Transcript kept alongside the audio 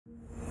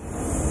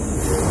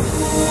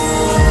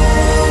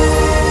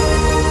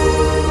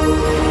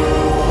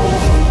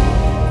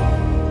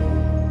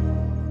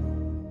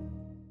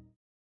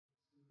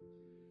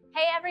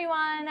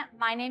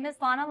My name is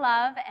Lana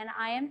Love, and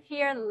I am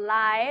here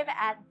live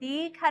at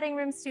the Cutting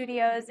Room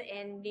Studios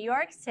in New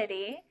York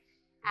City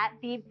at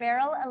the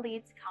BERYL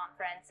ELITES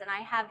conference. And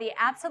I have the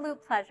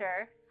absolute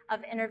pleasure of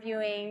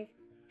interviewing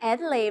Ed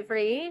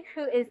Lavery,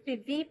 who is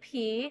the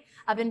VP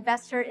of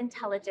Investor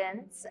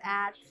Intelligence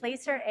at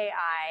Placer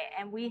AI.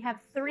 And we have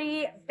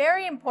three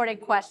very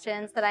important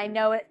questions that I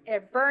know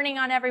are burning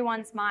on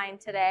everyone's mind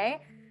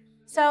today.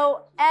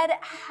 So, Ed,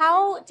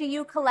 how do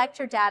you collect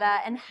your data,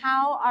 and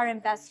how are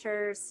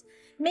investors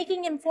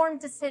making informed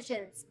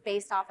decisions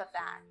based off of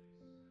that?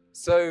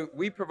 So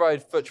we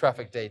provide foot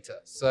traffic data.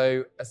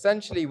 So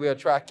essentially we are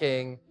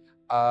tracking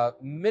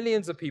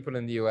millions of people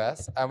in the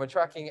US, and we're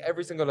tracking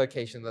every single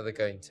location that they're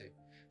going to.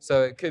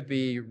 So it could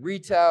be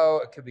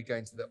retail, it could be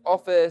going to the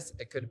office,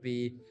 it could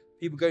be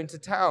people going to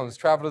towns,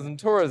 travelers and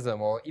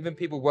tourism, or even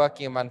people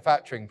working in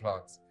manufacturing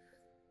plants.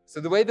 So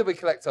the way that we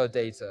collect our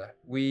data,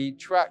 we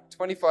track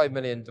 25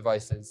 million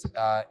devices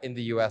in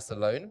the US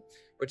alone,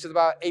 which is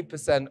about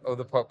 8% of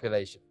the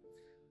population.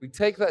 We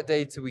take that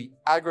data, we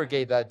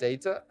aggregate that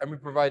data, and we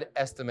provide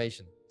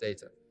estimation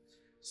data.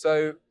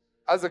 So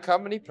as a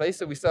company,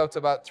 Placer, we sell to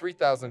about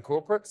 3,000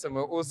 corporates, and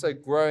we're also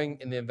growing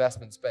in the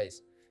investment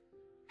space.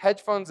 Hedge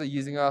funds are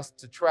using us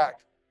to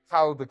track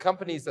how the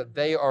companies that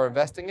they are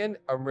investing in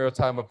real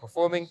time are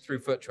performing through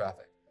foot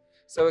traffic.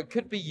 So it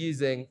could be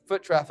using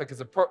foot traffic as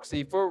a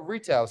proxy for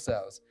retail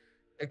sales.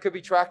 It could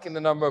be tracking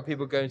the number of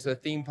people going to a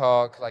theme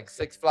park like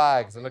Six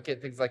Flags and looking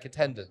at things like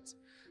attendance.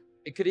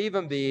 It could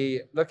even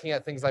be looking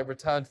at things like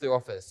return to the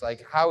office,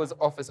 like how is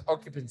office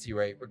occupancy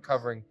rate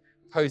recovering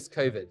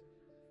post-COVID.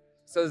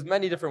 So there's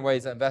many different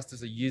ways that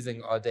investors are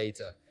using our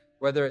data,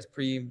 whether it's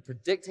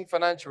predicting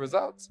financial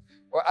results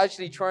or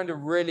actually trying to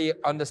really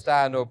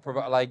understand or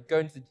provide, like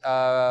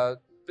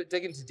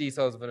dig into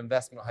details of an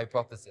investment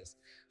hypothesis.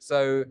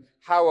 So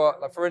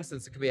for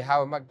instance, it could be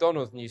how are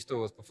McDonald's new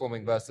stores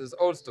performing versus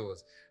old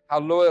stores? How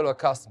loyal are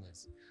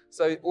customers?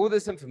 So all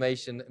this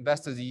information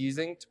investors are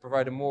using to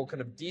provide a more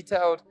kind of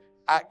detailed,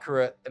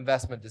 accurate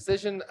investment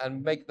decision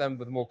and make them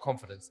with more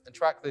confidence and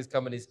track those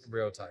companies in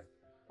real time.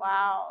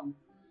 Wow.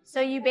 So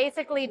you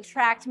basically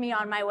tracked me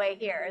on my way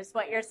here, is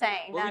what you're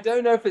saying. Well, we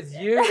don't know if it's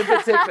you in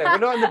particular. We're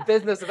not in the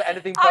business of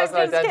anything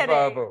personal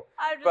identifiable.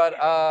 But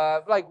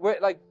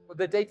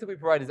the data we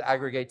provide is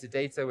aggregated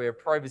data. We're a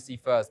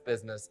privacy-first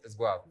business as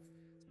well.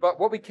 But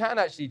what we can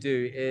actually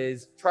do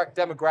is track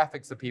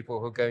demographics of people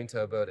who are going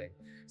to a building.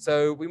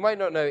 So we might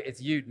not know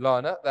it's you,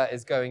 Lana, that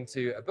is going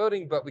to a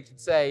building, but we could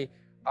say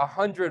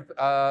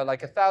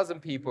 1,000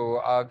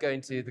 people are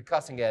going to the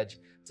Cutting Edge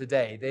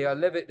today. They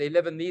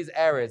live in these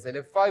areas. They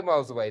live 5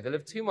 miles away. They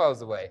live 2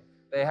 miles away.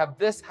 They have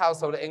this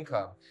household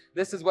income.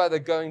 This is where they're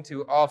going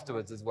to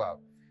afterwards as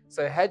well.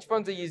 So hedge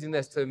funds are using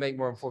this to make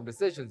more informed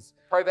decisions.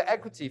 Private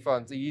equity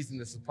funds are using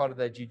this as part of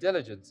their due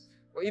diligence,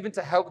 or even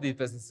to help these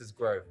businesses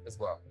grow as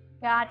well.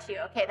 Got you.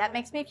 Okay, that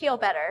makes me feel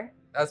better.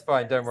 That's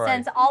fine, don't worry.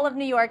 Since all of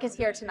New York is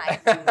here tonight.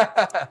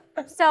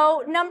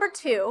 So number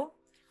two,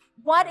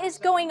 what is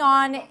going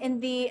on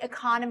in the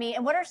economy,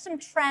 and what are some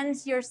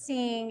trends you're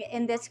seeing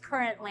in this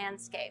current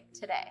landscape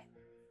today?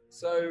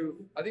 So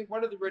I think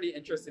one of the really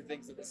interesting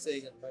things that we're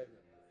seeing at the moment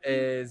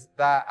is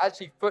that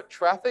actually foot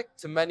traffic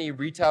to many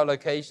retail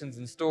locations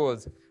and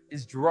stores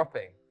is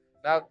dropping.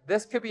 Now,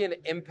 this could be an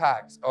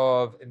impact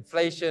of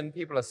inflation.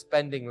 People are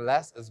spending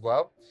less as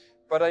well.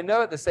 But I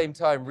know at the same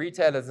time,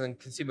 retailers and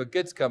consumer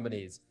goods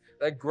companies,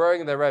 they're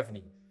growing their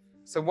revenue.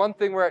 So one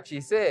thing we're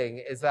actually seeing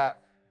is that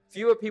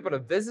fewer people are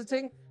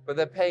visiting, but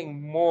they're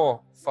paying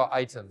more for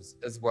items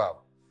as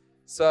well.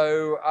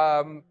 So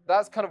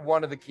that's kind of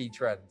one of the key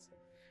trends.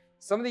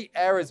 Some of the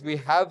areas we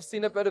have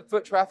seen a bit of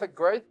foot traffic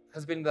growth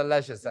has been in the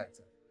leisure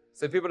sector.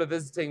 So people are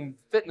visiting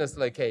fitness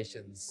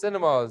locations,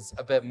 cinemas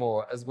a bit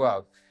more as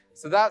well.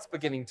 So that's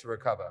beginning to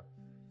recover.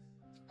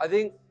 I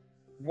think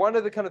one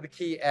of the kind of the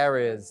key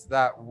areas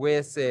that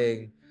we're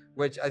seeing,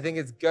 which I think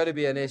is going to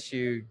be an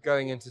issue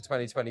going into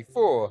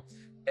 2024,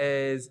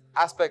 is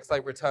aspects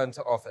like return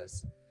to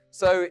office.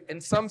 So in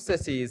some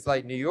cities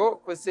like New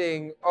York, we're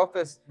seeing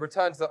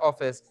return to the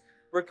office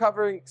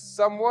recovering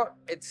somewhat.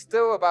 It's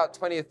still about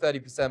 20 or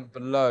 30%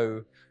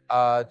 below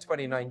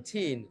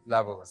 2019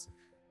 levels.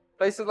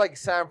 Places like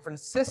San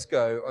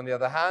Francisco, on the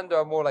other hand,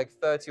 are more like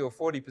 30 or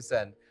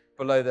 40%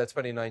 below their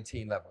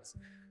 2019 levels.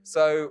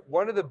 So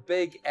one of the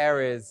big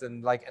areas,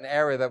 and like an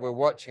area that we're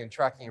watching and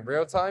tracking in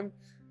real time,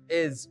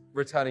 is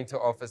returning to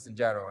office in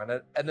general.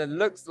 And it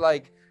looks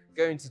like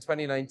going to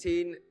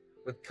 2019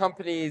 with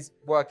companies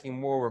working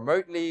more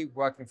remotely,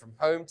 working from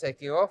home,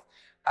 taking off,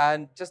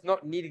 and just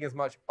not needing as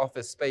much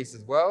office space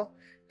as well.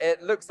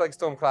 It looks like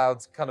storm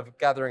clouds kind of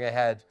gathering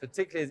ahead,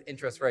 particularly as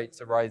interest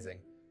rates are rising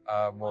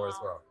more as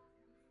well.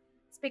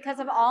 It's because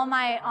of all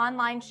my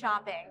online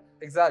shopping.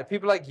 Exactly.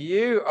 People like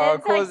you are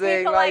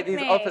causing like these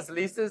office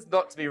leases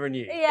not to be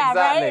renewed. Yeah,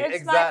 exactly. Right?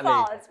 It's my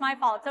fault. It's my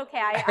fault. It's okay.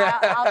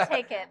 I'll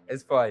take it.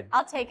 It's fine.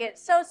 I'll take it.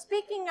 So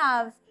speaking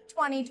of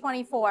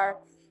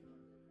 2024,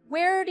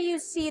 where do you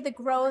see the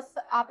growth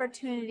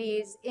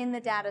opportunities in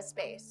the data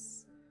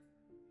space?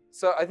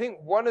 So I think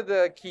one of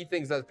the key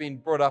things that's been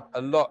brought up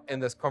a lot in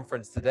this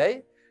conference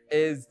today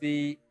is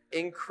the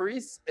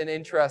increase in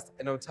interest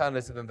in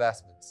alternative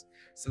investments.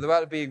 So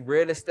whether it being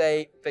real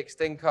estate,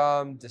 fixed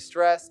income,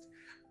 distressed,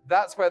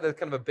 that's where there's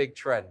kind of a big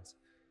trend.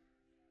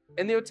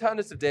 In the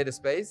alternative data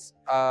space,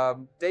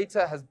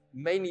 data has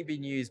mainly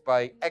been used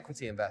by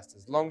equity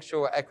investors,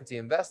 long-short equity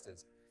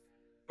investors.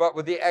 But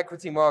with the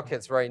equity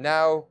markets right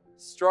now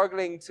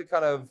struggling to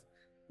kind of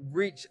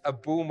reach a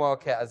bull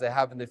market as they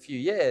have in a few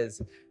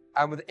years,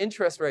 and with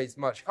interest rates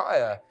much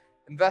higher,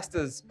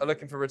 investors are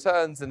looking for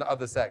returns in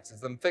other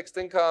sectors. And fixed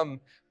income,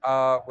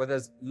 where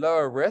there's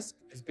lower risk,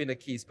 has been a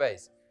key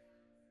space.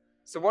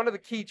 So one of the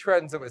key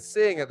trends that we're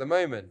seeing at the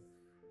moment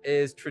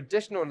is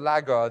traditional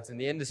laggards in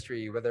the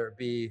industry, whether it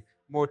be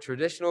more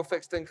traditional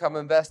fixed income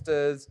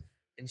investors,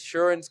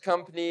 insurance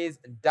companies,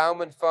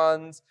 endowment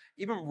funds,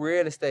 even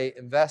real estate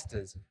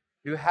investors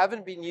who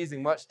haven't been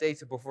using much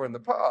data before in the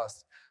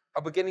past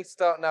are beginning to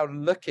start now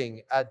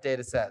looking at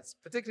data sets,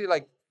 particularly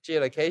like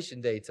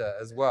geolocation data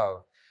as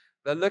well.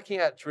 They're looking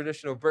at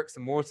traditional bricks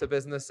and mortar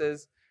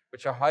businesses,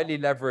 which are highly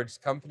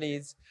leveraged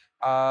companies,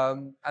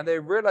 and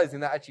they're realizing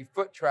that actually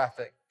foot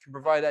traffic can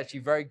provide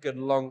actually very good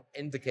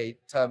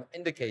long-term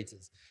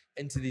indicators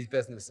into these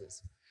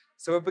businesses.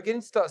 So we're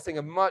beginning to start seeing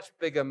a much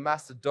bigger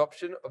mass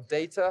adoption of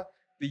data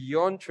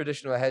beyond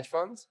traditional hedge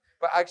funds,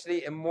 but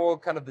actually in more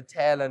kind of the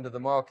tail end of the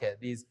market,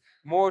 these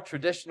more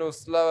traditional,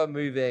 slower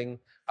moving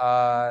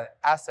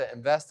asset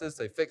investors,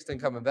 so fixed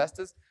income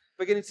investors,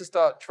 beginning to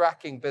start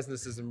tracking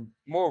businesses in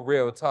more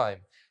real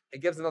time.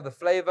 It gives another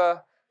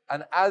flavor.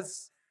 And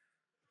as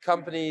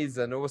companies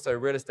and also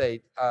real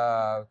estate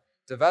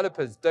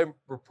developers don't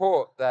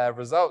report their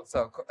results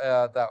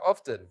that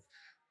often,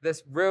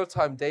 this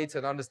real-time data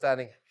and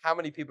understanding how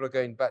many people are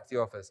going back to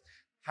the office,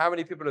 how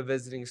many people are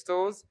visiting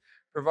stores,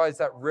 provides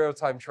that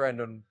real-time trend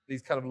on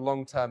these kind of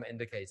long-term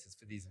indicators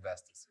for these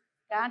investors.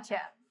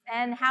 Gotcha.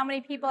 And how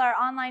many people are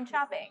online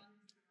shopping?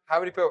 How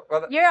many people?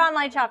 Well, you're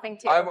online shopping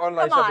too. I'm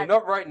online shopping,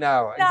 not right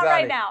now. Not exactly.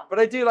 right now. But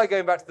I do like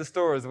going back to the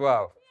store as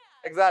well.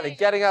 Yeah, exactly,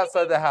 getting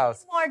outside the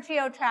house. More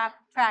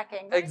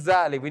geo-tracking. Right?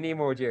 Exactly, we need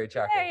more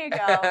geo-tracking. There you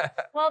go.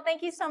 Well,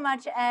 thank you so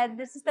much, Ed.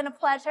 This has been a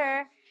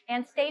pleasure.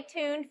 And stay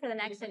tuned for the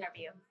next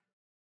interview.